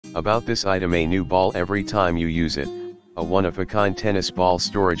About this item: a new ball every time you use it. A one-of-a-kind tennis ball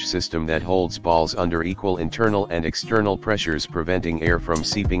storage system that holds balls under equal internal and external pressures, preventing air from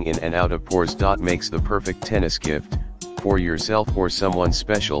seeping in and out of pores. Makes the perfect tennis gift, for yourself or someone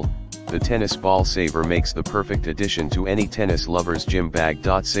special. The tennis ball saver makes the perfect addition to any tennis lover's gym bag.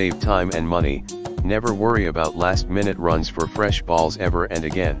 Save time and money, never worry about last-minute runs for fresh balls ever and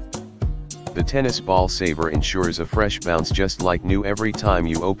again. The tennis ball saver ensures a fresh bounce just like new every time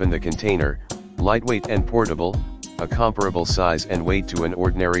you open the container. Lightweight and portable, a comparable size and weight to an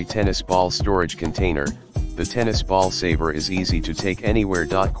ordinary tennis ball storage container, the tennis ball saver is easy to take anywhere.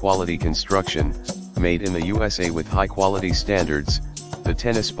 Quality construction, made in the USA with high-quality standards. The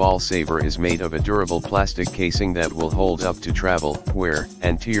tennis ball saver is made of a durable plastic casing that will hold up to travel, wear,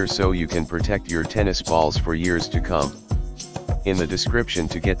 and tear, so you can protect your tennis balls for years to come. In the description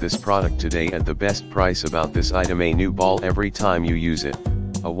to get this product today at the best price. About this item: a new ball every time you use it.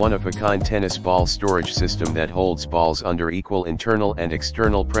 A one-of-a-kind tennis ball storage system that holds balls under equal internal and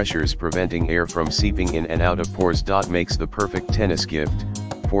external pressures, preventing air from seeping in and out of pores. Makes the perfect tennis gift,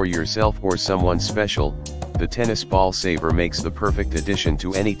 for yourself or someone special. The tennis ball saver makes the perfect addition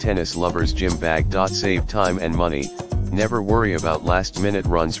to any tennis lover's gym bag. Save time and money, never worry about last-minute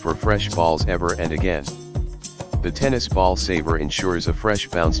runs for fresh balls ever and again. The tennis ball saver ensures a fresh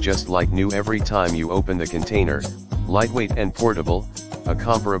bounce just like new every time you open the container. Lightweight and portable, a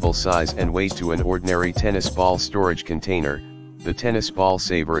comparable size and weight to an ordinary tennis ball storage container. The tennis ball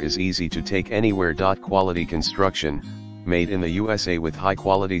saver is easy to take anywhere. Quality construction, made in the USA with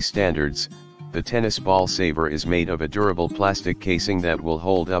high-quality standards. The tennis ball saver is made of a durable plastic casing that will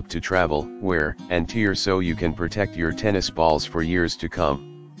hold up to travel, wear, and tear, so you can protect your tennis balls for years to come.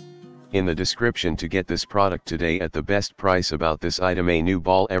 In the description to get this product today at the best price. About this item: a new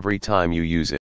ball every time you use it.